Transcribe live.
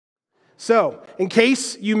So, in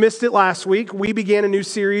case you missed it last week, we began a new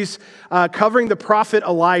series covering the prophet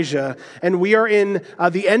Elijah, and we are in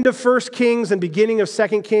the end of 1 Kings and beginning of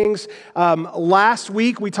 2 Kings. Last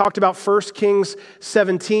week, we talked about 1 Kings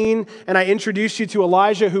 17, and I introduced you to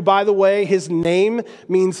Elijah, who, by the way, his name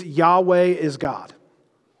means Yahweh is God.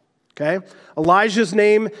 Okay? Elijah's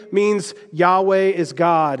name means Yahweh is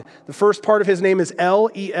God. The first part of his name is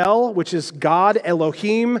El, which is God,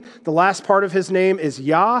 Elohim. The last part of his name is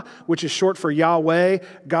Yah, which is short for Yahweh.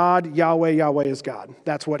 God, Yahweh is God.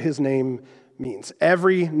 That's what his name means.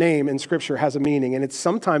 Every name in Scripture has a meaning, and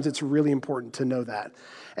sometimes it's really important to know that.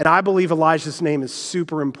 And I believe Elijah's name is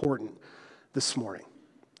super important this morning.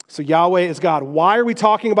 So Yahweh is God. Why are we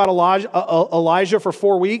talking about Elijah for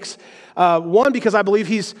 4 weeks? One, because I believe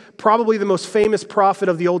he's probably the most famous prophet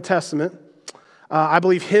of the Old Testament. I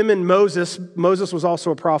believe him and Moses was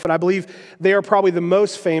also a prophet. I believe they are probably the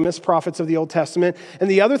most famous prophets of the Old Testament.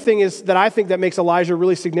 And the other thing is that I think that makes Elijah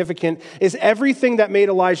really significant is everything that made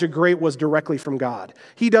Elijah great was directly from God.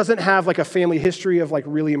 He doesn't have like a family history of like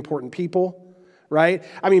really important people, right?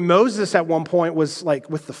 I mean, Moses at one point was like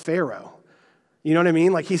with the Pharaoh. You know what I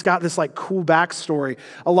mean? Like he's got this like cool backstory.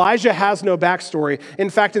 Elijah has no backstory. In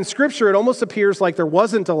fact, in Scripture, it almost appears like there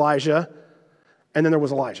wasn't Elijah and then there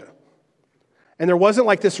was Elijah. And there wasn't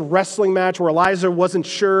like this wrestling match where Elijah wasn't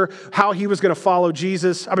sure how he was going to follow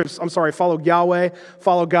Jesus. Follow Yahweh,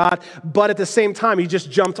 follow God. But at the same time, he just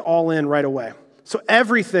jumped all in right away. So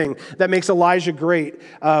everything that makes Elijah great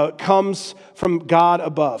comes from God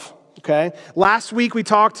above. Okay. Last week we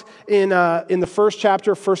talked in the first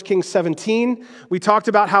chapter, 1 Kings 17. We talked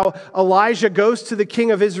about how Elijah goes to the king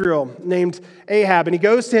of Israel named Ahab, and he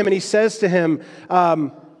goes to him and he says to him,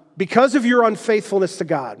 because of your unfaithfulness to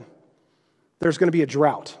God, there's going to be a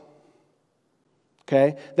drought.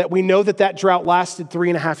 Okay, that we know that drought lasted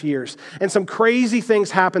 3.5 years. And some crazy things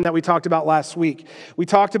happened that we talked about last week. We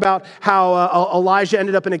talked about how Elijah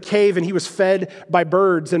ended up in a cave and he was fed by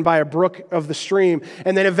birds and by a brook of the stream.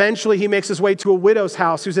 And then eventually he makes his way to a widow's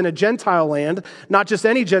house who's in a Gentile land, not just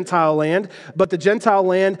any Gentile land, but the Gentile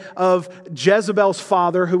land of Jezebel's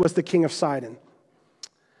father, who was the king of Sidon.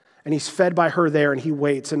 And he's fed by her there and he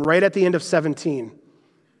waits. And right at the end of 17,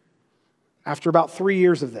 after about 3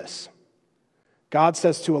 years of this, God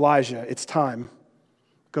says to Elijah, it's time.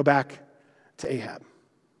 Go back to Ahab.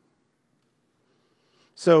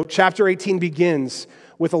 So chapter 18 begins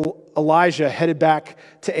with Elijah headed back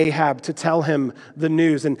to Ahab to tell him the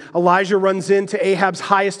news. And Elijah runs into Ahab's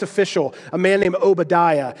highest official, a man named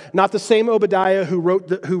Obadiah. Not the same Obadiah who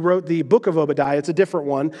wrote the book of Obadiah. It's a different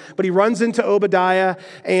one. But he runs into Obadiah,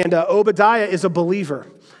 and Obadiah is a believer.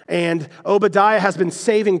 And Obadiah has been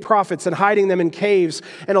saving prophets and hiding them in caves.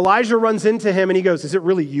 And Elijah runs into him and he goes, is it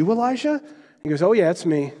really you, Elijah? He goes, oh yeah, it's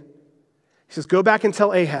me. He says, go back and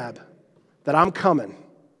tell Ahab that I'm coming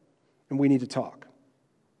and we need to talk.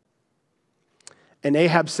 And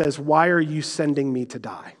Ahab says, why are you sending me to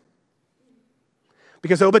die?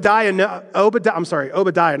 Because Obadiah, not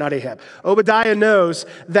Ahab. Obadiah knows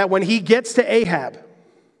that when he gets to Ahab,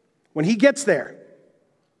 when he gets there,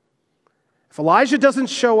 if Elijah doesn't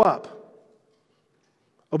show up,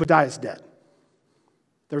 Obadiah's dead.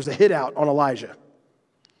 There was a hit out on Elijah.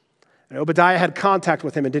 And Obadiah had contact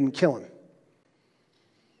with him and didn't kill him.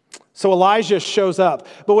 So Elijah shows up.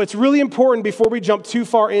 But what's really important before we jump too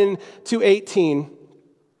far into 18,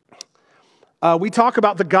 we talk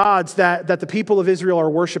about the gods that the people of Israel are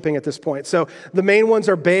worshiping at this point. So the main ones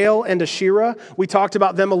are Baal and Asherah. We talked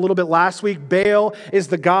about them a little bit last week. Baal is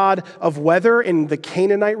the god of weather in the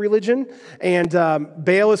Canaanite religion. And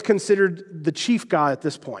Baal is considered the chief god at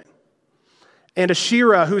this point. And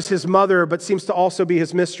Asherah, who's his mother, but seems to also be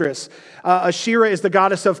his mistress. Asherah is the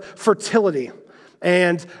goddess of fertility.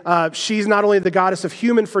 And she's not only the goddess of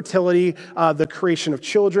human fertility, the creation of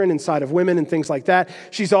children inside of women and things like that.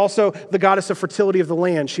 She's also the goddess of fertility of the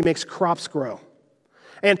land. She makes crops grow.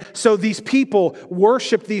 And so these people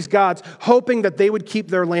worship these gods, hoping that they would keep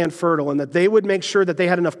their land fertile and that they would make sure that they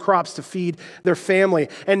had enough crops to feed their family.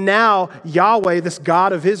 And now Yahweh, this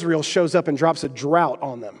God of Israel, shows up and drops a drought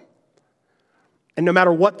on them. And no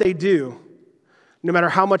matter what they do, no matter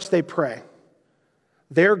how much they pray,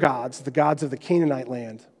 their gods, the gods of the Canaanite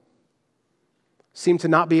land, seem to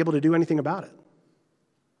not be able to do anything about it.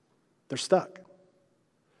 They're stuck.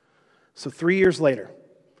 So 3 years later,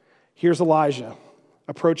 here's Elijah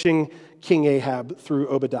approaching King Ahab through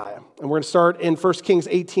Obadiah. And we're going to start in 1 Kings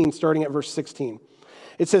 18, starting at verse 16.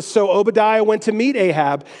 It says, so Obadiah went to meet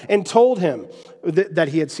Ahab and told him that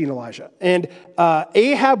he had seen Elijah. And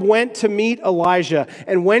Ahab went to meet Elijah.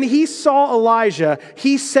 And when he saw Elijah,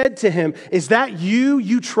 he said to him, is that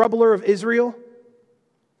you troubler of Israel?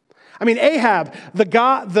 I mean, Ahab,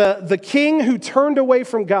 the king who turned away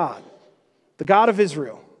from God, the God of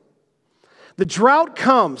Israel. The drought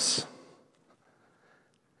comes,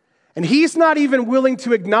 and he's not even willing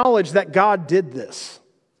to acknowledge that God did this.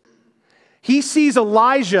 He sees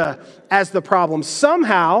Elijah as the problem.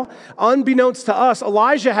 Somehow, unbeknownst to us,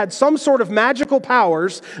 Elijah had some sort of magical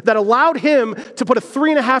powers that allowed him to put a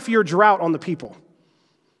 3.5-year drought on the people.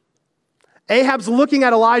 Ahab's looking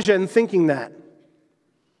at Elijah and thinking that.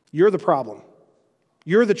 You're the problem.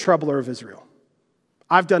 You're the troubler of Israel.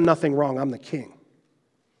 I've done nothing wrong. I'm the king.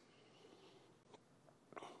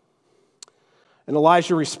 And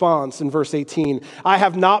Elijah responds in verse 18, I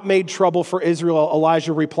have not made trouble for Israel,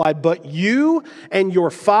 Elijah replied, but you and your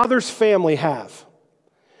father's family have.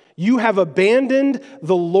 You have abandoned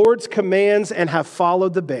the Lord's commands and have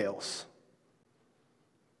followed the Baals.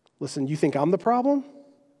 Listen, you think I'm the problem?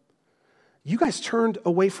 You guys turned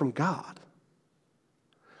away from God.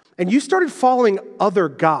 And you started following other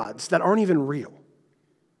gods that aren't even real.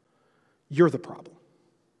 You're the problem.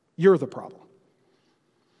 You're the problem.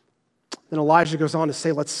 Then Elijah goes on to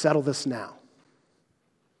say, let's settle this now.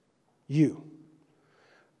 You,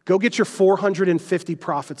 go get your 450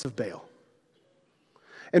 prophets of Baal.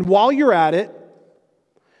 And while you're at it,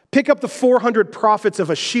 pick up the 400 prophets of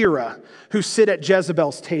Asherah who sit at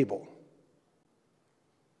Jezebel's table.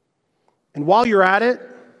 And while you're at it,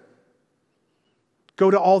 go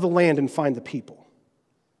to all the land and find the people.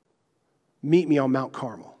 Meet me on Mount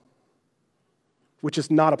Carmel, which is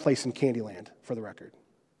not a place in Candyland, for the record,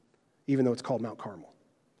 even though it's called Mount Carmel,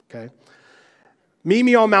 okay? Meet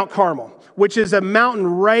me on Mount Carmel, which is a mountain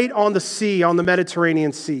right on the sea, on the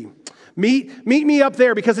Mediterranean Sea. Meet me up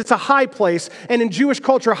there because it's a high place, and in Jewish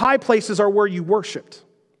culture, high places are where you worshiped.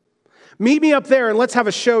 Meet me up there and let's have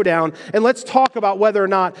a showdown, and let's talk about whether or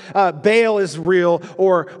not Baal is real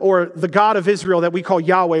or the God of Israel that we call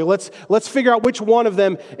Yahweh. Let's figure out which one of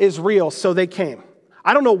them is real. So they came.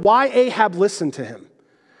 I don't know why Ahab listened to him.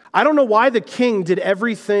 I don't know why the king did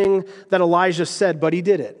everything that Elijah said, but he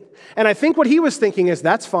did it. And I think what he was thinking is,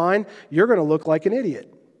 that's fine. You're going to look like an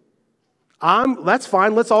idiot. That's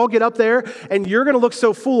fine. Let's all get up there, and you're going to look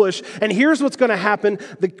so foolish. And here's what's going to happen.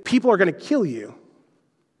 The people are going to kill you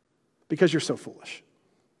because you're so foolish.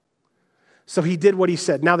 So he did what he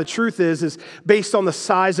said. Now the truth is based on the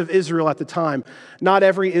size of Israel at the time, not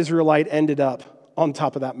every Israelite ended up on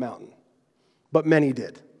top of that mountain, but many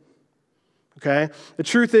did. Okay? The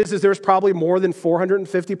truth is there's probably more than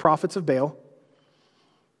 450 prophets of Baal.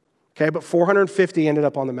 Okay, but 450 ended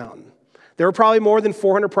up on the mountain. There were probably more than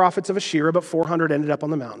 400 prophets of Asherah, but 400 ended up on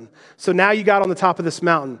the mountain. So now you got on the top of this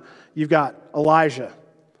mountain, you've got Elijah,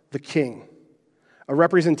 the king, a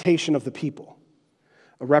representation of the people,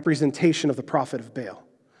 a representation of the prophet of Baal,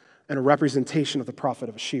 and a representation of the prophet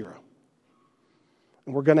of Asherah.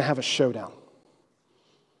 And we're going to have a showdown.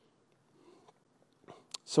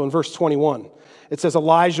 So in verse 21, it says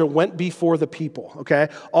Elijah went before the people, okay?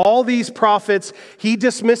 All these prophets, he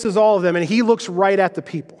dismisses all of them, and he looks right at the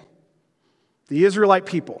people, the Israelite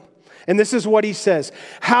people. And this is what he says: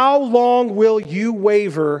 how long will you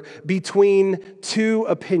waver between two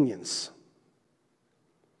opinions?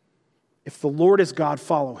 If the Lord is God,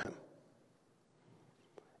 follow him.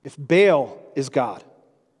 If Baal is God,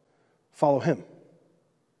 follow him.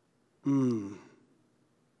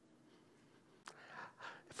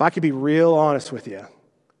 If I could be real honest with you,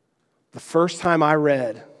 the first time I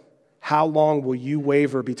read, how long will you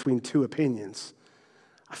waver between two opinions,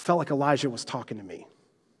 I felt like Elijah was talking to me.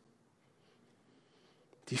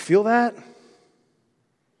 Do you feel that?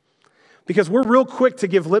 Because we're real quick to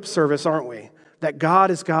give lip service, aren't we? That God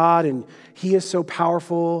is God and he is so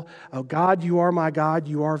powerful. Oh, God, you are my God.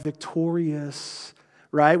 You are victorious.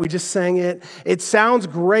 Right? We just sang it. It sounds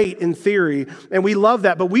great in theory, and we love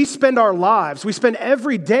that, but we spend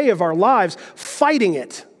every day of our lives fighting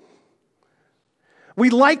it. We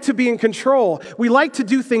like to be in control. We like to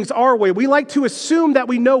do things our way. We like to assume that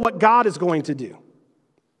we know what God is going to do.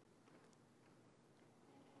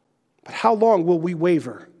 But how long will we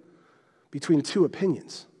waver between two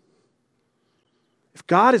opinions? If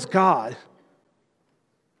God is God,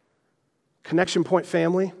 Connection Point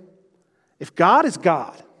family, if God is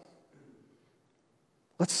God,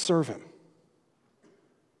 let's serve him.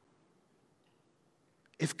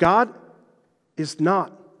 If God is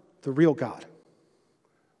not the real God,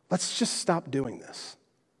 let's just stop doing this.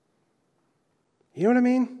 You know what I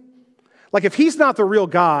mean? Like, if he's not the real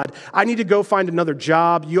God, I need to go find another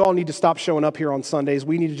job. You all need to stop showing up here on Sundays.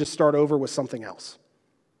 We need to just start over with something else.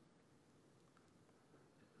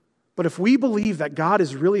 But if we believe that God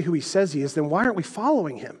is really who he says he is, then why aren't we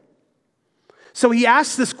following him? So he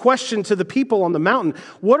asks this question to the people on the mountain.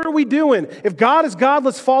 What are we doing? If God is God,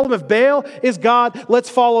 let's follow him. If Baal is God, let's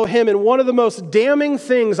follow him. And one of the most damning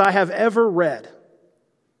things I have ever read,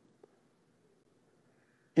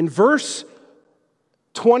 in verse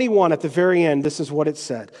 21 at the very end, this is what it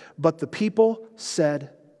said. But the people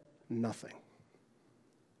said nothing.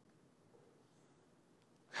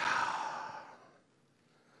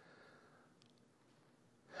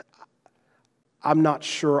 I'm not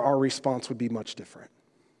sure our response would be much different.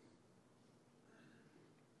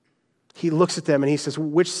 He looks at them and he says,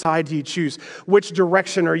 which side do you choose? Which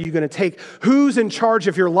direction are you going to take? Who's in charge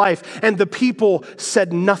of your life? And the people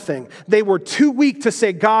said nothing. They were too weak to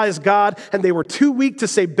say God is God, and they were too weak to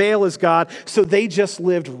say Baal is God, so they just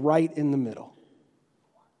lived right in the middle.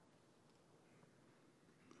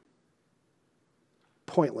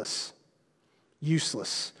 Pointless,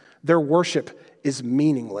 useless. Their worship is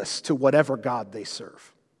meaningless to whatever God they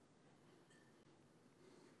serve.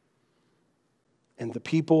 And the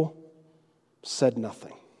people said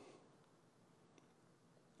nothing.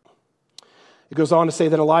 It goes on to say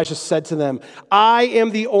that Elijah said to them, I am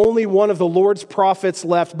the only one of the Lord's prophets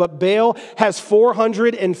left, but Baal has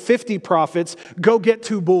 450 prophets. Go get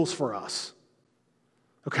 2 bulls for us.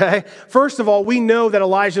 Okay? First of all, we know that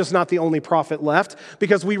Elijah is not the only prophet left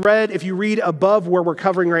because we read, if you read above where we're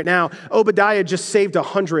covering right now, Obadiah just saved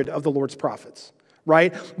 100 of the Lord's prophets,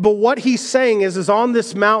 right? But what he's saying is on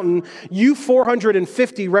this mountain, you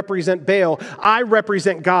 450 represent Baal. I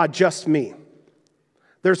represent God, just me.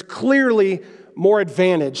 There's clearly more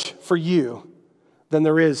advantage for you than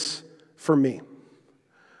there is for me.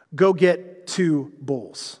 Go get 2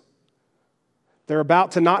 bulls. They're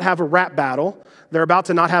about to not have a rap battle. They're about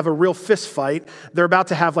to not have a real fist fight. They're about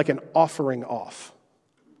to have like an offering off.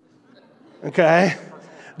 Okay?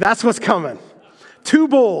 That's what's coming. 2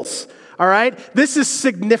 bulls. All right? This is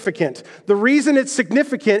significant. The reason it's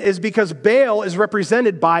significant is because Baal is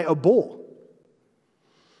represented by a bull.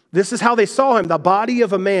 This is how they saw him, the body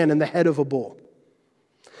of a man and the head of a bull.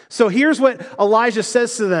 So here's what Elijah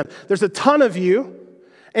says to them. There's a ton of you,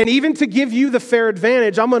 and even to give you the fair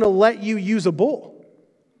advantage, I'm going to let you use a bull.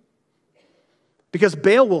 Because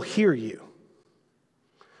Baal will hear you.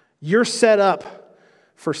 You're set up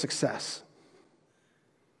for success.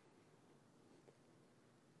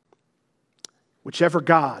 Whichever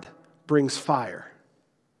God brings fire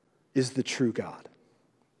is the true God.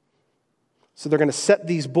 So they're going to set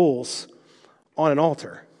these bulls on an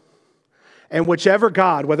altar. And whichever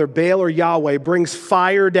God, whether Baal or Yahweh, brings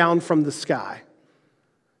fire down from the sky,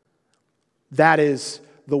 that is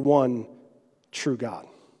the one true God.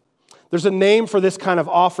 There's a name for this kind of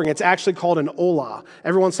offering. It's actually called an olah.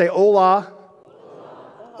 Everyone say olah.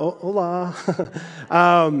 Olah.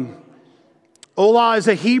 Olah is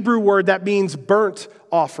a Hebrew word that means burnt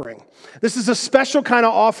offering. This is a special kind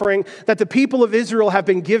of offering that the people of Israel have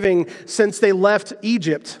been giving since they left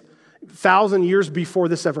Egypt 1,000 years before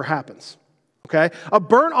this ever happens. Okay? A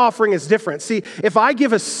burnt offering is different. See, if I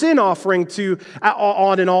give a sin offering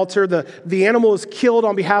on an altar, the animal is killed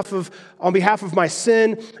on behalf of my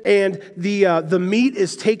sin, and the meat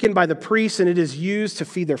is taken by the priest and it is used to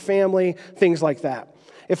feed their family, things like that.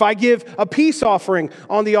 If I give a peace offering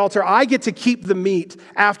on the altar, I get to keep the meat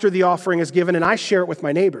after the offering is given, and I share it with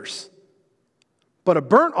my neighbors. But a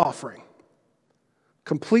burnt offering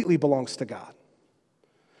completely belongs to God.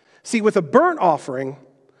 See, with a burnt offering,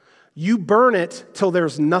 you burn it till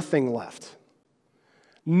there's nothing left.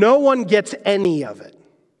 No one gets any of it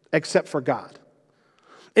except for God.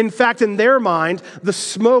 In fact, in their mind, the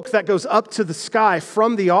smoke that goes up to the sky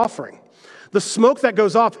from the offering, the smoke that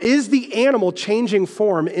goes off is the animal changing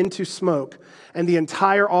form into smoke, and the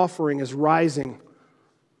entire offering is rising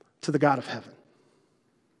to the God of heaven.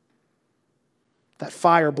 That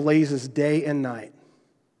fire blazes day and night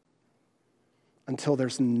until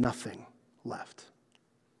there's nothing left.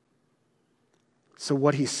 So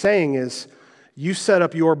what he's saying is, you set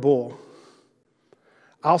up your bull,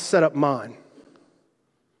 I'll set up mine,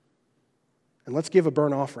 and let's give a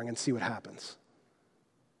burnt offering and see what happens.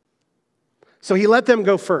 So he let them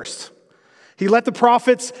go first. He let the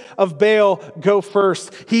prophets of Baal go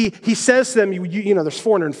first. He says to them, you know, there's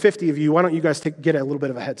 450 of you. Why don't you guys get a little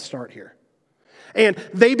bit of a head start here? And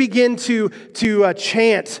they begin to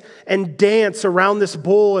chant and dance around this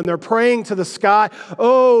bull, and they're praying to the sky,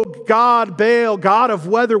 oh, God, Baal, God of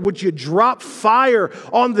weather, would you drop fire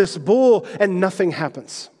on this bull? And nothing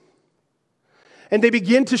happens. And they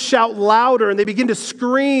begin to shout louder, and they begin to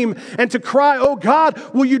scream and to cry, oh, God,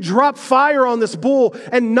 will you drop fire on this bull?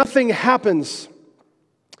 And nothing happens.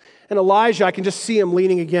 And Elijah, I can just see him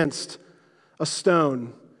leaning against a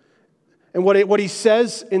stone. And what he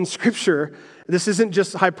says in Scripture, This isn't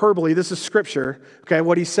just hyperbole, this is scripture. Okay,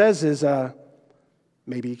 what he says is,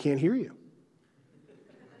 maybe he can't hear you.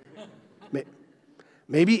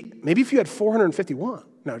 Maybe if you had 451.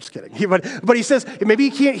 No, just kidding. But he says, maybe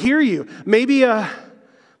he can't hear you. Maybe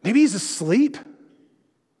he's asleep.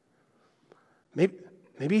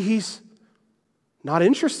 Maybe he's not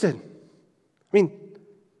interested. I mean,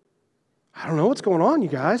 I don't know what's going on, you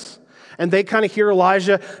guys. And they kind of hear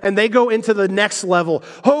Elijah, and they go into the next level.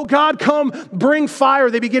 Oh, God, come, bring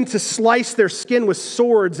fire. They begin to slice their skin with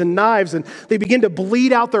swords and knives, and they begin to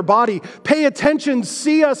bleed out their body. Pay attention,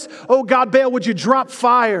 see us. Oh, God, Baal, would you drop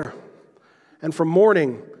fire? And from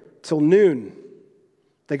morning till noon,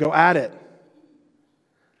 they go at it,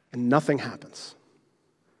 and nothing happens.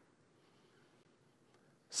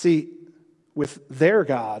 See, with their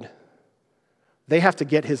God, they have to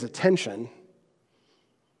get his attention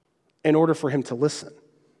in order for him to listen.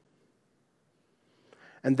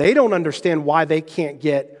 And they don't understand why they can't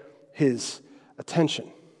get his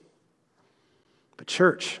attention. But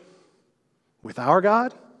church, with our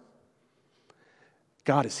God,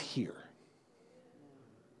 God is here.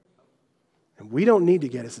 And we don't need to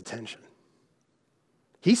get his attention.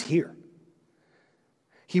 He's here.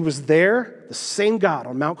 He was there, the same God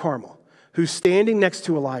on Mount Carmel, who's standing next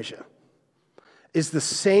to Elijah, is the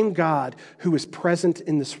same God who is present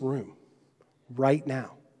in this room right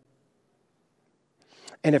now.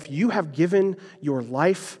 And if you have given your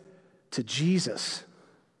life to Jesus,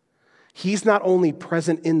 he's not only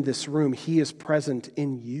present in this room, he is present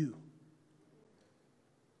in you.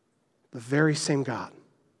 The very same God.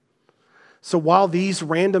 So while these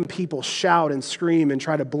random people shout and scream and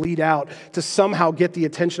try to bleed out to somehow get the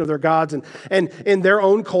attention of their gods, and in their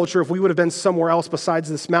own culture, if we would have been somewhere else besides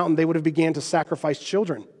this mountain, they would have began to sacrifice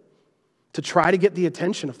children to try to get the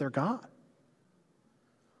attention of their God.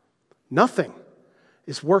 Nothing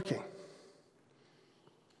is working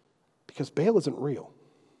because Baal isn't real.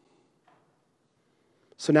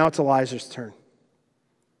 So now it's Elijah's turn.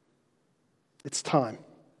 It's time.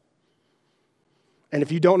 And if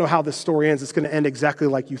you don't know how this story ends, it's going to end exactly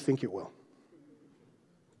like you think it will.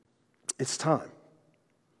 It's time.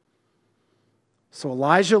 So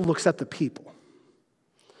Elijah looks at the people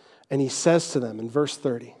and he says to them in verse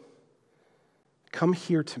 30, "Come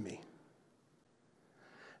here to me."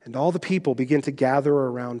 And all the people begin to gather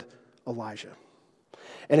around Elijah.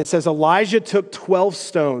 And it says, Elijah took 12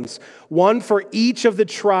 stones, one for each of the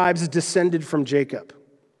tribes descended from Jacob,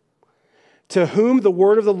 to whom the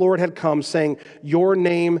word of the Lord had come, saying, "Your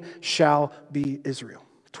name shall be Israel."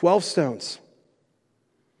 12 stones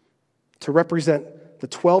to represent the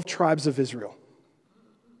 12 tribes of Israel.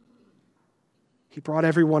 He brought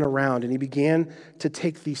everyone around and he began to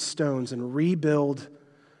take these stones and rebuild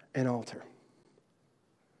an altar.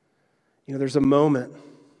 You know, there's a moment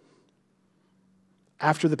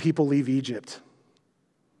after the people leave Egypt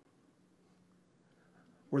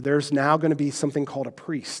where there's now going to be something called a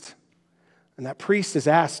priest. And that priest is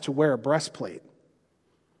asked to wear a breastplate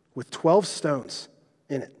with 12 stones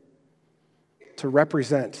in it to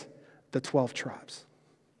represent the 12 tribes.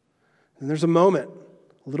 And there's a moment,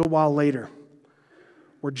 a little while later,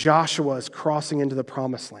 where Joshua is crossing into the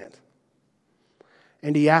promised land.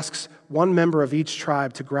 And he asks one member of each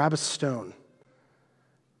tribe to grab a stone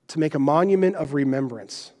to make a monument of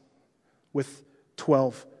remembrance with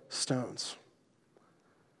 12 stones.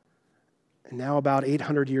 And now about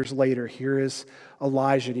 800 years later, here is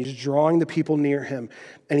Elijah, and he's drawing the people near him,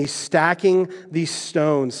 and he's stacking these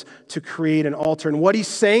stones to create an altar. And what he's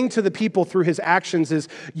saying to the people through his actions is,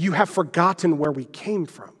 you have forgotten where we came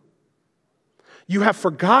from. You have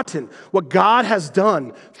forgotten what God has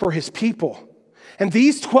done for his people. And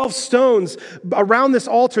these 12 stones around this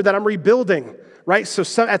altar that I'm rebuilding, right? So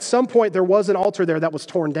at some point, there was an altar there that was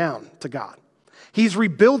torn down to God. He's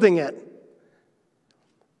rebuilding it.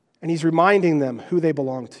 And he's reminding them who they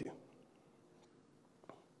belong to. It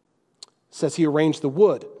says he arranged the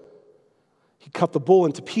wood. He cut the bull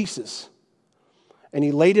into pieces. And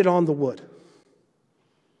he laid it on the wood.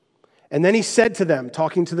 And then he said to them,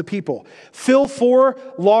 talking to the people, "Fill 4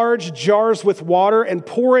 large jars with water and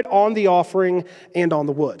pour it on the offering and on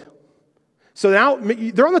the wood." So now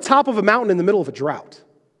they're on the top of a mountain in the middle of a drought.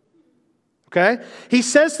 Okay? He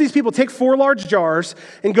says to these people, take 4 large jars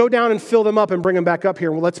and go down and fill them up and bring them back up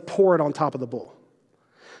here. Well, let's pour it on top of the bull.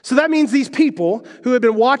 So that means these people who have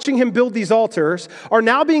been watching him build these altars are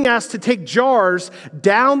now being asked to take jars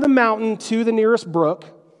down the mountain to the nearest brook,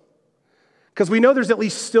 because we know there's at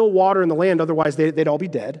least still water in the land, otherwise they'd all be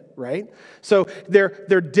dead, right? So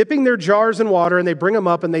they're dipping their jars in water and they bring them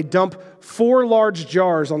up and they dump 4 large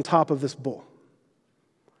jars on top of this bull.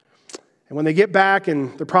 And when they get back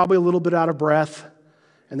and they're probably a little bit out of breath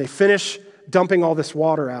and they finish dumping all this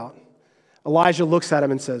water out, Elijah looks at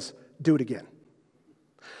him and says, do it again.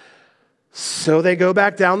 So they go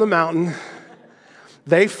back down the mountain.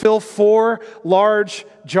 They fill 4 large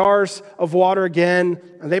jars of water again,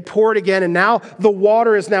 and they pour it again, and now the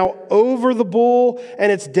water is now over the bull, and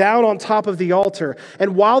it's down on top of the altar.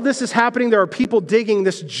 And while this is happening, there are people digging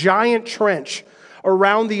this giant trench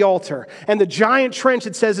around the altar. And the giant trench,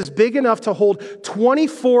 it says, is big enough to hold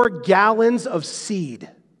 24 gallons of seed.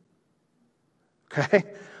 Okay?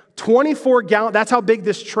 24 gallons, that's how big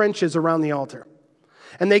this trench is around the altar.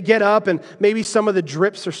 And they get up, and maybe some of the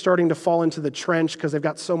drips are starting to fall into the trench because they've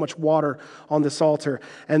got so much water on this altar.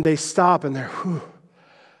 And they stop, and they're, whew.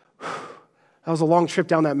 That was a long trip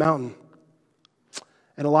down that mountain.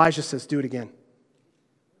 And Elijah says, do it again.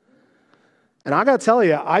 And I got to tell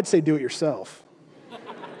you, I'd say do it yourself.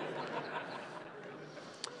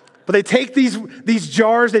 But they take these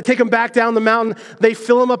jars, they take them back down the mountain, they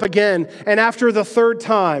fill them up again. And after the 3rd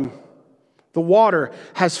time, the water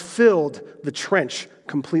has filled the trench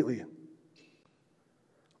completely.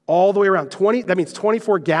 All the way around. That means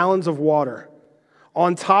 24 gallons of water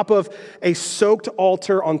on top of a soaked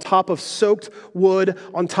altar, on top of soaked wood,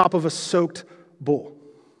 on top of a soaked bull.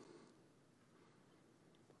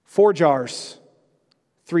 4 jars,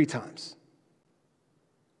 3 times.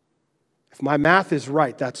 If my math is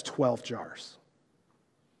right, that's 12 jars.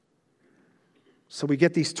 So we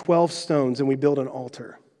get these 12 stones and we build an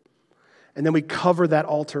altar. And then we cover that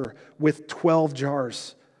altar with 12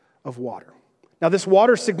 jars of water. Now, this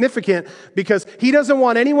water is significant because he doesn't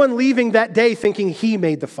want anyone leaving that day thinking he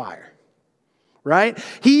made the fire, right?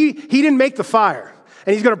 He didn't make the fire,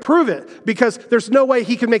 and he's going to prove it because there's no way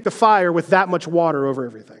he can make the fire with that much water over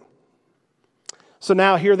everything. So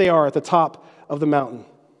now here they are at the top of the mountain,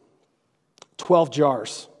 12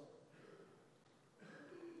 jars.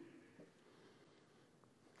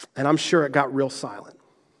 And I'm sure it got real silent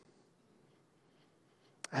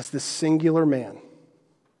as this singular man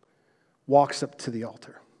walks up to the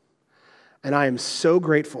altar. And I am so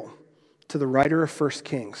grateful to the writer of 1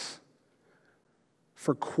 Kings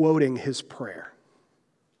for quoting his prayer.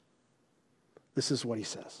 This is what he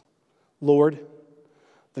says. Lord,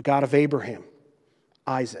 the God of Abraham,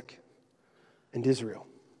 Isaac, and Israel,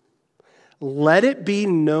 let it be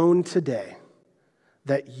known today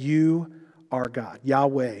that you are God.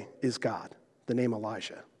 Yahweh is God, the name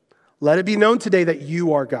Elijah. Let it be known today that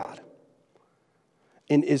you are God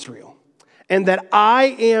in Israel, and that I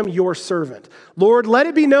am your servant. Lord, let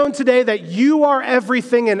it be known today that you are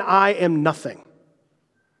everything and I am nothing.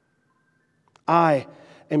 I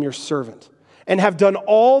am your servant and have done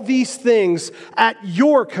all these things at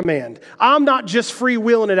your command. I'm not just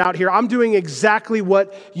freewheeling it out here. I'm doing exactly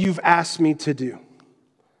what you've asked me to do.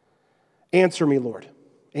 Answer me, Lord.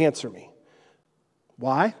 Answer me.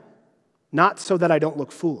 Why? Not so that I don't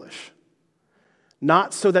look foolish.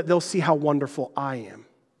 Not so that they'll see how wonderful I am.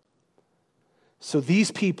 So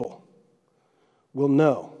these people will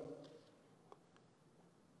know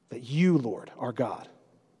that you, Lord, are God,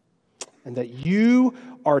 and that you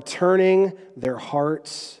are turning their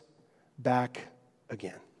hearts back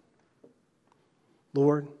again.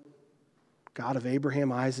 Lord, God of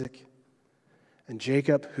Abraham, Isaac, and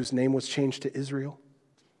Jacob, whose name was changed to Israel,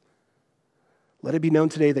 let it be known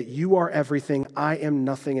today that you are everything, I am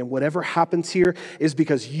nothing, and whatever happens here is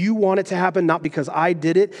because you want it to happen, not because I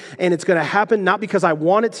did it, and it's going to happen not because I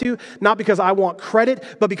want it to, not because I want credit,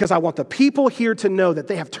 but because I want the people here to know that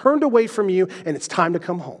they have turned away from you and it's time to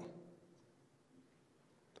come home.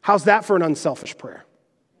 How's that for an unselfish prayer?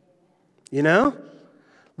 You know?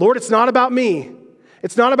 Lord, it's not about me.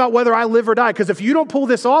 It's not about whether I live or die, because if you don't pull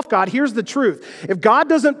this off, God, here's the truth. If God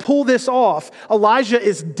doesn't pull this off, Elijah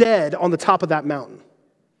is dead on the top of that mountain.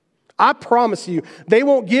 I promise you, they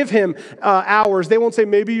won't give him hours. They won't say,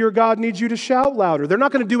 maybe your God needs you to shout louder. They're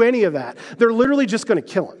not going to do any of that. They're literally just going to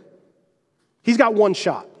kill him. He's got one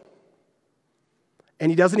shot.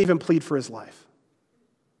 And he doesn't even plead for his life.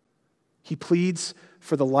 He pleads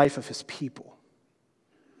for the life of his people.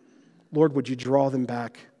 Lord, would you draw them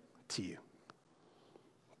back to you?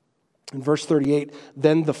 In verse 38,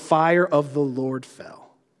 then the fire of the Lord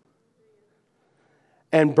fell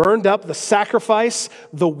and burned up the sacrifice,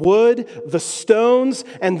 the wood, the stones,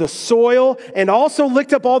 and the soil, and also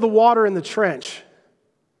licked up all the water in the trench.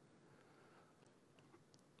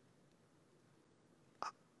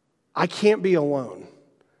 I can't be alone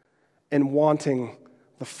in wanting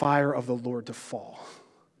the fire of the Lord to fall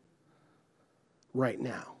right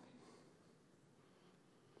now.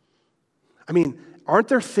 I mean, aren't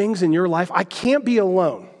there things in your life? I can't be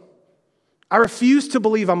alone. I refuse to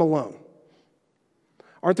believe I'm alone.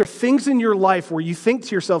 things in your life where you think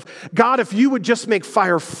to yourself, God, if you would just make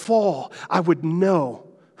fire fall, I would know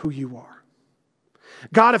who you are.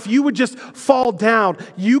 God, if you would just fall down,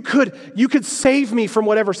 you could save me from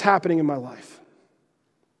whatever's happening in my life.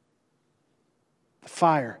 The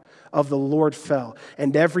fire of the Lord fell,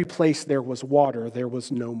 and every place there was water, there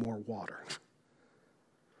was no more water.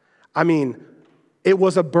 I mean, it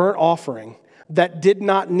was a burnt offering that did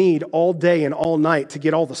not need all day and all night to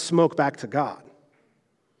get all the smoke back to God.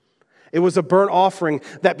 It was a burnt offering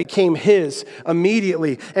that became his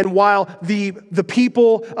immediately. And while the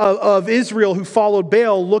people of Israel who followed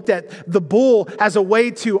Baal looked at the bull as a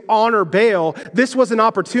way to honor Baal, this was an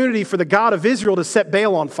opportunity for the God of Israel to set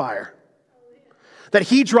Baal on fire. That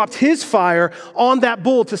he dropped his fire on that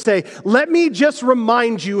bull to say, let me just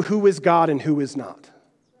remind you who is God and who is not.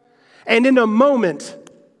 And in a moment,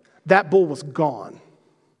 that bull was gone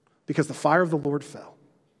because the fire of the Lord fell.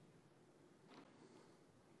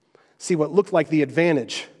 See, what looked like the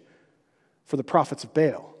advantage for the prophets of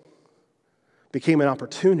Baal became an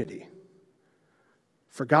opportunity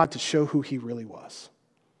for God to show who he really was.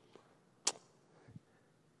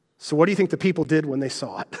 So what do you think the people did when they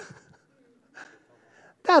saw it?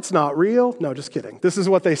 That's not real. No, just kidding. This is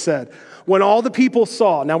what they said. When all the people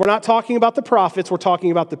saw, now we're not talking about the prophets, we're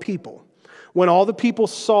talking about the people. When all the people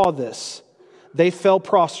saw this, they fell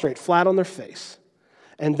prostrate, flat on their face.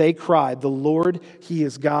 And they cried, the Lord, he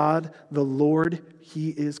is God. The Lord, he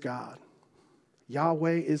is God.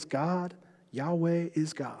 Yahweh is God. Yahweh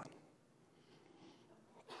is God.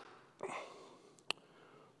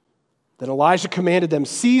 Then Elijah commanded them,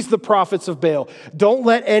 seize the prophets of Baal. Don't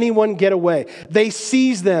let anyone get away. They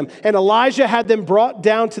seized them, and Elijah had them brought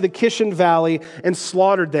down to the Kishon Valley and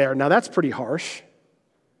slaughtered there. Now that's pretty harsh.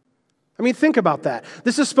 I mean, think about that.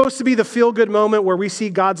 This is supposed to be the feel-good moment where we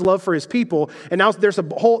see God's love for his people, and now there's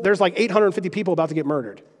like 850 people about to get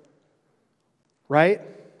murdered. Right?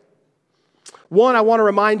 One, I want to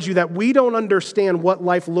remind you that we don't understand what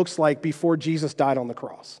life looks like before Jesus died on the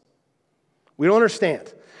cross. We don't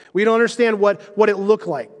understand. We don't understand what it looked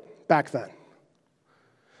like back then.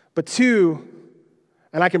 But two,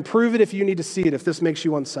 and I can prove it if you need to see it, if this makes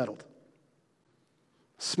you unsettled.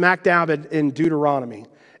 Smack dab in Deuteronomy,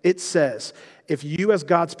 it says, if you as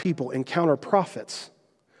God's people encounter prophets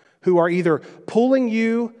who are either pulling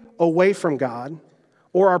you away from God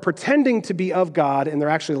or are pretending to be of God and they're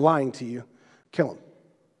actually lying to you, kill them.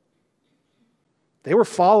 They were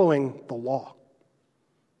following the law.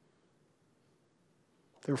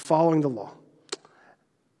 They were following the law.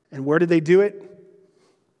 And where did they do it?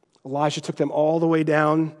 Elijah took them all the way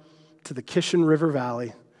down to the Kishon River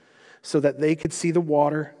Valley so that they could see the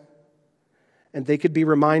water and they could be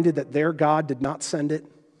reminded that their God did not send it.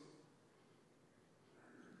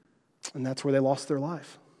 And that's where they lost their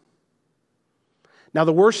life. Now,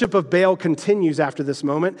 the worship of Baal continues after this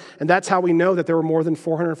moment, and that's how we know that there were more than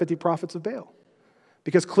 450 prophets of Baal.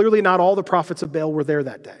 Because clearly not all the prophets of Baal were there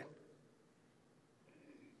that day.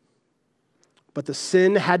 But the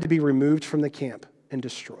sin had to be removed from the camp and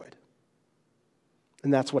destroyed.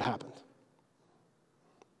 And that's what happened.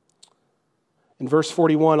 In verse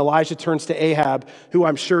 41, Elijah turns to Ahab, who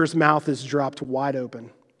I'm sure his mouth is dropped wide open.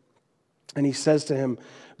 And he says to him,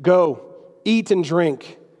 go, eat and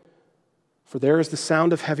drink, for there is the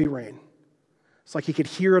sound of heavy rain. It's like he could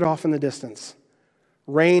hear it off in the distance.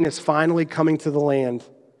 Rain is finally coming to the land.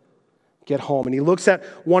 Get home. And he looks at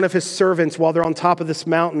one of his servants while they're on top of this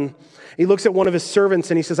mountain. He looks at one of his servants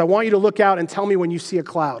and he says, I want you to look out and tell me when you see a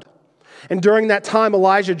cloud. And during that time,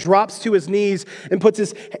 Elijah drops to his knees and puts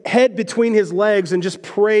his head between his legs and just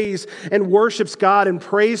prays and worships God and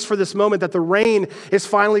prays for this moment that the rain is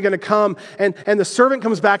finally going to come. And the servant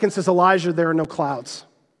comes back and says, Elijah, there are no clouds.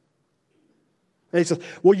 And he says,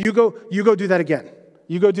 well, you go do that again.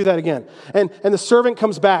 You go do that again. And the servant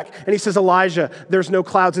comes back and he says, Elijah, there's no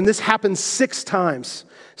clouds. And this happens 6 times.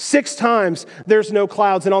 6 times there's no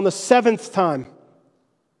clouds. And on the 7th time,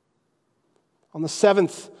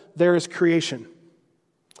 there is creation.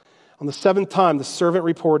 On the 7th time, the servant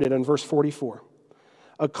reported in verse 44,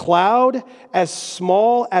 a cloud as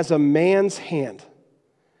small as a man's hand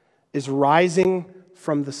is rising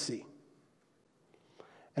from the sea.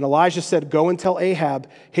 And Elijah said, go and tell Ahab,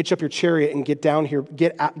 hitch up your chariot and get down here.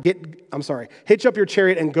 Hitch up your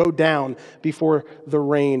chariot and go down before the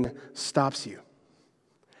rain stops you.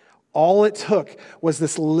 All it took was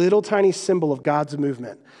this little tiny symbol of God's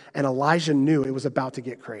movement. And Elijah knew it was about to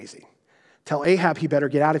get crazy. Tell Ahab he better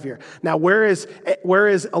get out of here. Now, where is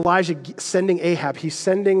Elijah sending Ahab? He's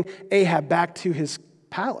sending Ahab back to his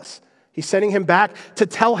palace. He's sending him back to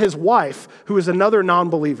tell his wife, who is another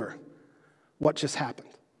non-believer, what just happened.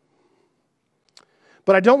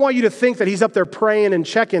 But I don't want you to think that he's up there praying and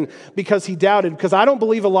checking because he doubted, because I don't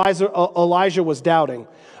believe Elijah was doubting.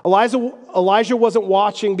 Elijah wasn't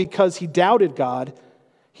watching because he doubted God.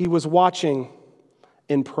 He was watching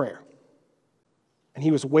in prayer. And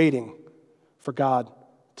he was waiting for God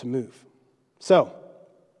to move. So,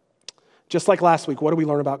 just like last week, what do we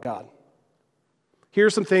learn about God? Here are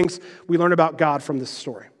some things we learn about God from this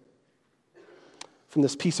story, from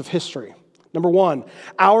this piece of history. Number one,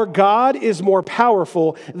 our God is more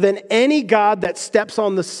powerful than any God that steps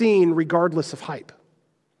on the scene regardless of hype.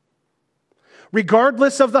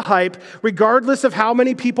 Regardless of the hype, regardless of how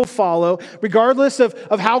many people follow, regardless of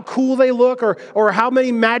how cool they look or how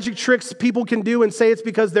many magic tricks people can do and say it's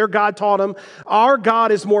because their God taught them, our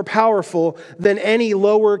God is more powerful than any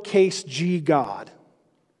lowercase g God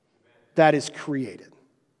that is created.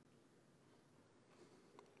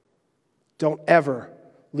 Don't ever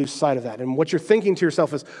lose sight of that. And what you're thinking to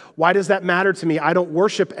yourself is, why does that matter to me? I don't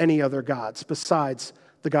worship any other gods besides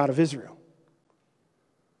the God of Israel.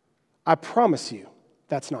 I promise you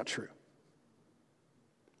that's not true.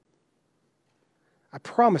 I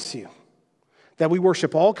promise you that we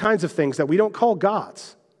worship all kinds of things that we don't call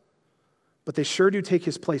gods, but they sure do take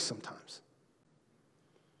his place sometimes.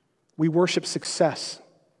 We worship success.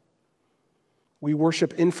 We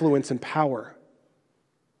worship influence and power.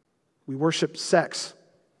 We worship sex.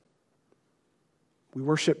 We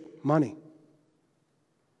worship money.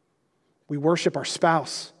 We worship our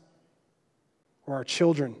spouse or our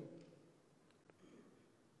children.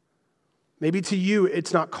 Maybe to you,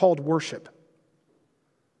 it's not called worship.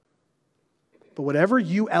 But whatever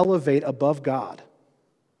you elevate above God,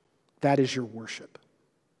 that is your worship.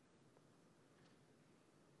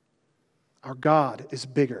 Our God is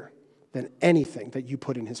bigger than anything that you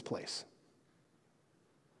put in his place.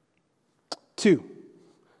 2,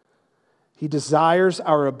 he desires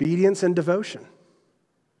our obedience and devotion.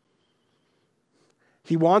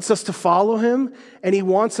 He wants us to follow him, and he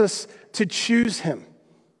wants us to choose him.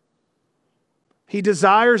 He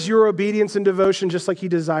desires your obedience and devotion just like he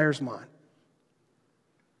desires mine.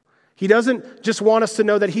 He doesn't just want us to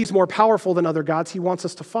know that he's more powerful than other gods. He wants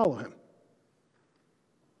us to follow him.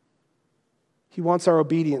 He wants our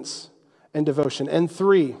obedience and devotion. And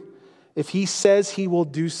 3, if he says he will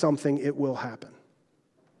do something, it will happen.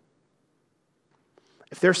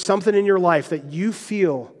 If there's something in your life that you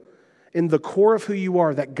feel in the core of who you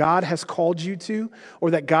are that God has called you to,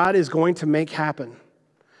 or that God is going to make happen,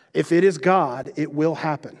 if it is God, it will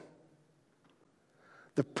happen.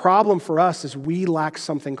 The problem for us is we lack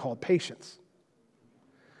something called patience.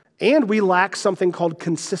 And we lack something called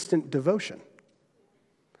consistent devotion.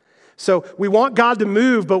 So we want God to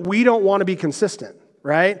move, but we don't want to be consistent,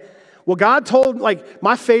 right? Well, God told,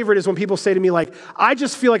 my favorite is when people say to me, I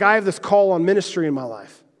just feel like I have this call on ministry in my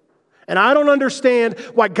life. And I don't understand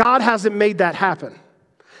why God hasn't made that happen.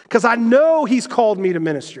 Because I know he's called me to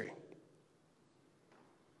ministry.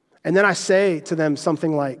 And then I say to them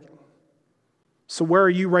something like, so where are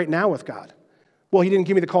you right now with God? Well, he didn't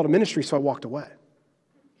give me the call to ministry, so I walked away.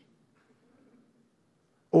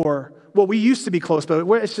 Or, well, we used to be close, but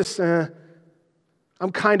it's just, I'm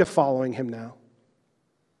kind of following him now.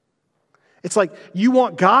 It's like you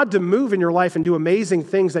want God to move in your life and do amazing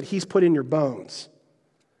things that he's put in your bones.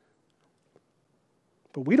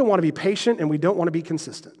 But we don't want to be patient and we don't want to be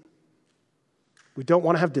consistent. We don't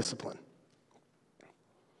want to have discipline.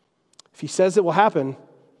 If he says it will happen,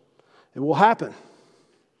 it will happen.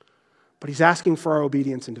 But he's asking for our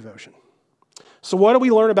obedience and devotion. So what do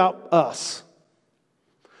we learn about us?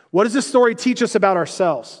 What does this story teach us about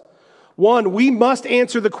ourselves? 1, we must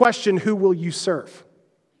answer the question, who will you serve?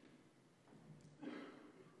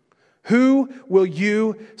 Who will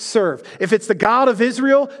you serve? If it's the God of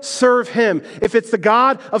Israel, serve him. If it's the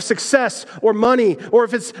God of success or money, or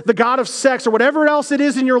if it's the God of sex or whatever else it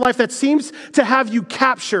is in your life that seems to have you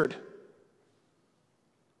captured,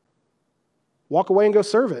 walk away and go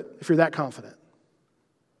serve it if you're that confident.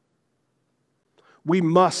 We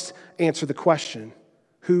must answer the question,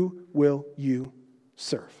 who will you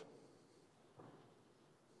serve?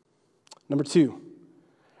 Number 2,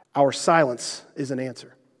 our silence is an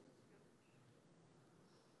answer.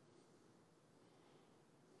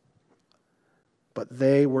 But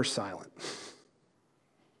they were silent.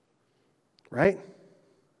 Right?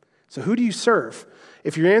 So who do you serve?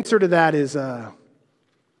 If your answer to that is, I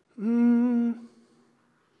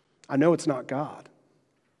know it's not God.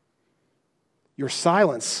 Your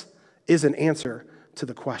silence is an answer to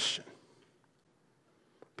the question.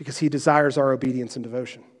 Because he desires our obedience and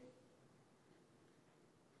devotion.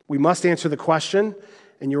 We must answer the question,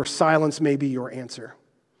 and your silence may be your answer.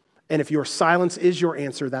 And if your silence is your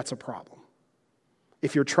answer, that's a problem.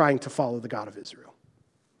 if you're trying to follow the God of Israel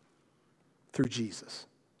through Jesus.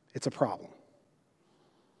 It's a problem.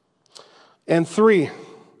 And 3,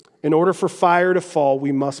 in order for fire to fall,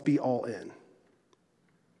 we must be all in.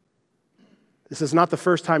 This is not the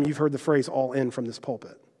first time you've heard the phrase all in from this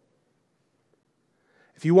pulpit.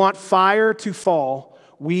 If you want fire to fall,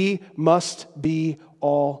 we must be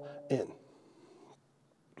all in.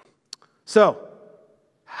 So,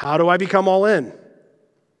 how do I become all in?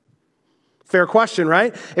 Fair question,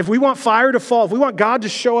 right? If we want fire to fall, if we want God to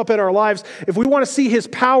show up in our lives, if we want to see his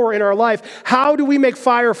power in our life, how do we make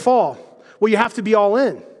fire fall? Well, you have to be all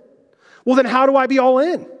in. Well, then how do I be all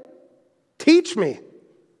in? Teach me.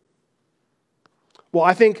 Well,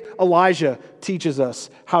 I think Elijah teaches us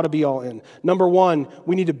how to be all in. Number 1,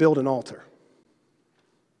 we need to build an altar.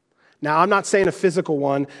 Now, I'm not saying a physical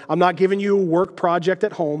one. I'm not giving you a work project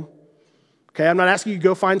at home. Okay, I'm not asking you to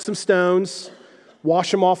go find some stones,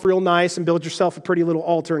 wash them off real nice, and build yourself a pretty little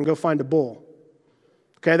altar and go find a bull.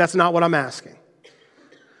 Okay, that's not what I'm asking.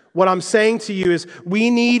 What I'm saying to you is we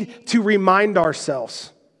need to remind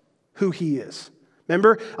ourselves who he is.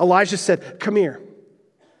 Remember, Elijah said, come here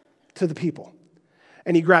to the people.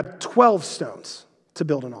 And he grabbed 12 stones to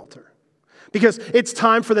build an altar. Because it's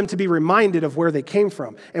time for them to be reminded of where they came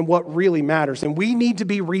from and what really matters. And we need to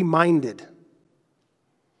be reminded.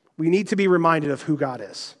 We need to be reminded of who God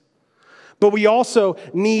is. But we also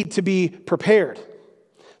need to be prepared.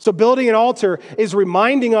 So building an altar is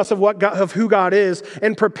reminding us of who God is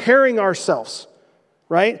and preparing ourselves,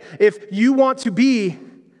 right? If you want to be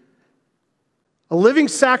a living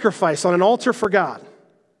sacrifice on an altar for God,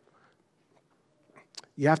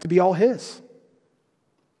 you have to be all his.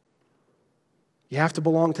 You have to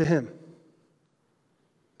belong to him.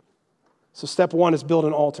 So step 1 is build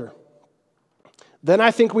an altar. Then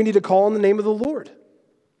I think we need to call on the name of the Lord.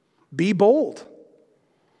 Be bold.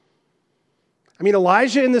 I mean,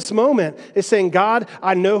 Elijah in this moment is saying, God,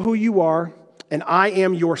 I know who you are, and I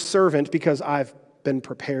am your servant because I've been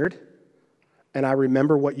prepared, and I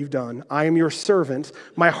remember what you've done. I am your servant.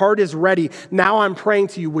 My heart is ready. Now I'm praying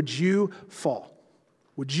to you, would you fall?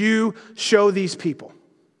 Would you show these people?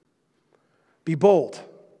 Be bold.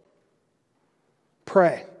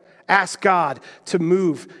 Pray. Ask God to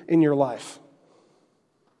move in your life.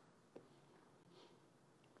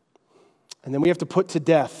 And then we have to put to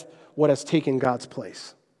death what has taken God's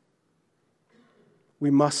place.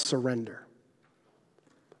 We must surrender.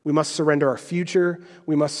 We must surrender our future.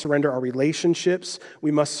 We must surrender our relationships. We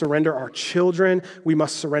must surrender our children. We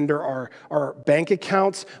must surrender our bank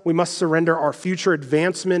accounts. We must surrender our future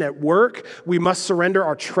advancement at work. We must surrender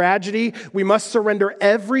our tragedy. We must surrender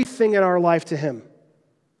everything in our life to him.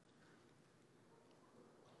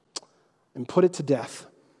 And put it to death.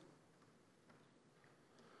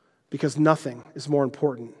 Because nothing is more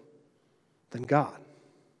important than God.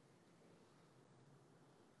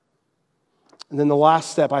 And then the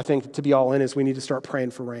last step, I think, to be all in is we need to start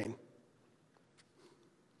praying for rain.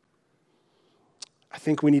 I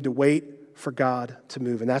think we need to wait for God to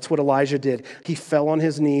move. And that's what Elijah did. He fell on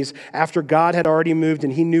his knees after God had already moved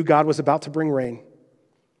and he knew God was about to bring rain.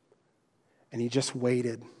 And he just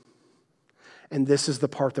waited. And this is the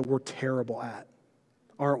part that we're terrible at,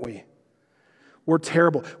 aren't we? We're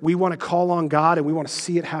terrible. We want to call on God and we want to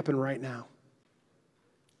see it happen right now.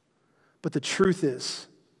 But the truth is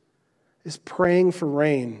praying for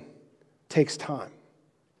rain takes time.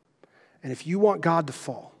 And if you want God to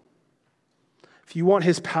fall, if you want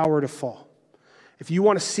his power to fall, if you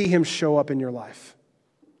want to see him show up in your life,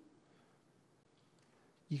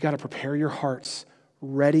 you got to prepare your hearts,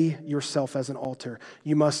 ready yourself as an altar.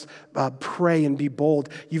 You must pray and be bold.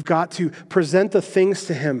 You've got to present the things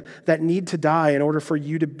to him that need to die in order for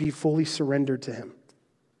you to be fully surrendered to him.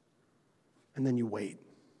 And then you wait.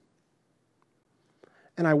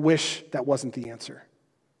 And I wish that wasn't the answer.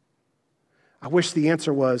 I wish the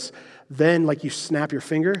answer was then, like, you snap your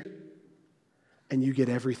finger and you get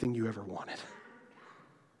everything you ever wanted.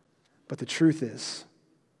 But the truth is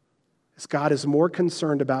God is more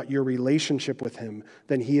concerned about your relationship with him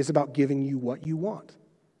than he is about giving you what you want.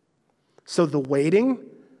 So the waiting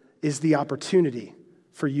is the opportunity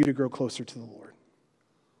for you to grow closer to the Lord.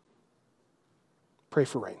 Pray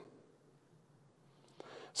for rain.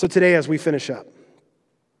 So today, as we finish up,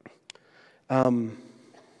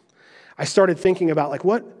 I started thinking about, like,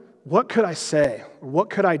 what could I say, or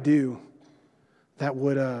what could I do that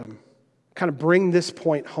would kind of bring this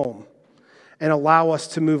point home and allow us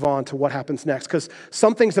to move on to what happens next, because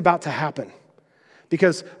something's about to happen.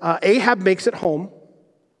 Because Ahab makes it home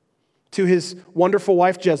to his wonderful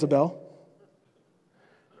wife Jezebel,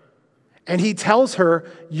 and he tells her,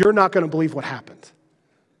 you're not going to believe what happened.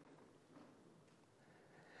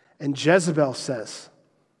 And Jezebel says,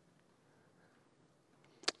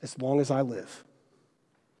 as long as I live,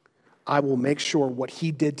 I will make sure what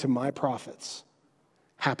he did to my prophets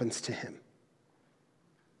happens to him.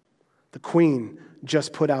 The queen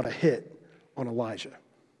just put out a hit on Elijah.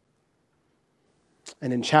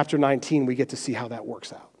 And in chapter 19, we get to see how that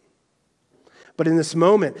works out. But in this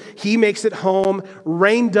moment, he makes it home.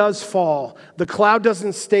 Rain does fall. The cloud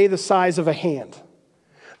doesn't stay the size of a hand.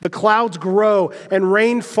 The clouds grow and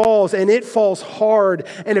rain falls, and it falls hard.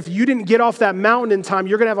 And if you didn't get off that mountain in time,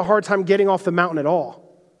 you're going to have a hard time getting off the mountain at all.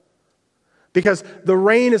 Because the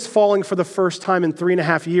rain is falling for the first time in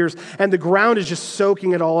 3.5 years, and the ground is just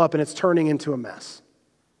soaking it all up, and it's turning into a mess.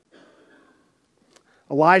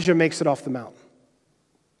 Elijah makes it off the mountain.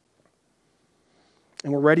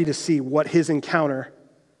 And we're ready to see what his encounter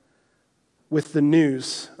with the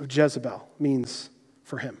news of Jezebel means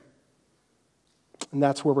for him. And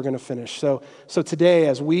that's where we're going to finish. So today,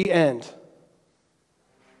 as we end,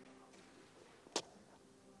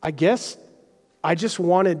 I guess I just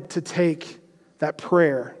wanted to take that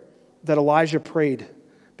prayer that Elijah prayed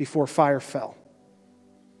before fire fell.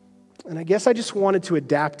 And I guess I just wanted to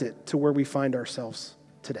adapt it to where we find ourselves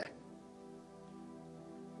today.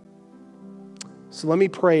 So let me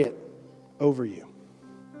pray it over you.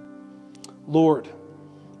 Lord,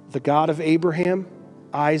 the God of Abraham,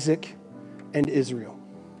 Isaac, and Israel,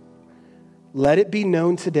 let it be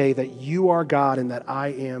known today that you are God and that I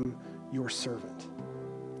am your servant.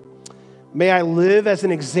 May I live as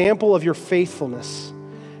an example of your faithfulness.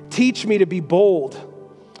 Teach me to be bold,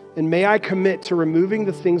 and may I commit to removing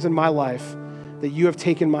the things in my life that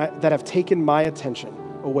have taken my attention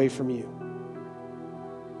away from you.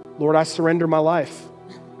 Lord, I surrender my life,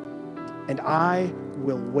 and I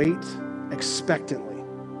will wait expectantly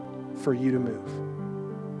for you to move.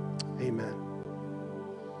 Amen.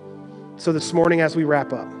 So this morning, as we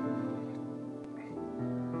wrap up,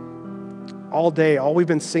 all day, all we've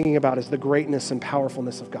been singing about is the greatness and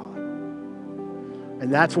powerfulness of God.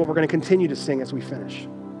 And that's what we're going to continue to sing as we finish.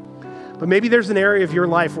 But maybe there's an area of your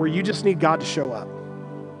life where you just need God to show up.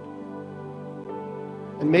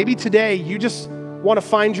 And maybe today you just want to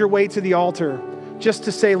find your way to the altar just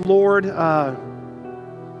to say, Lord,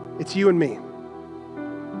 it's you and me.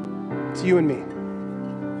 It's you and me.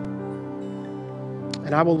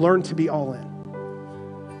 And I will learn to be all in.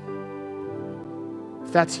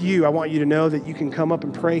 If that's you, I want you to know that you can come up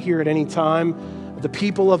and pray here at any time. The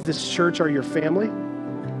people of this church are your family,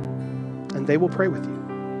 and they will pray with you.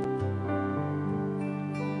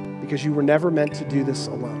 Because you were never meant to do this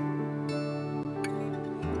alone.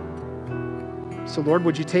 So Lord,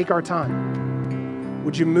 would you take our time?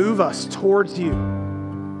 Would you move us towards you?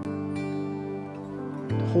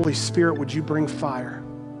 Holy Spirit, would you bring fire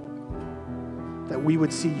that we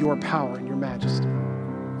would see your power and your majesty?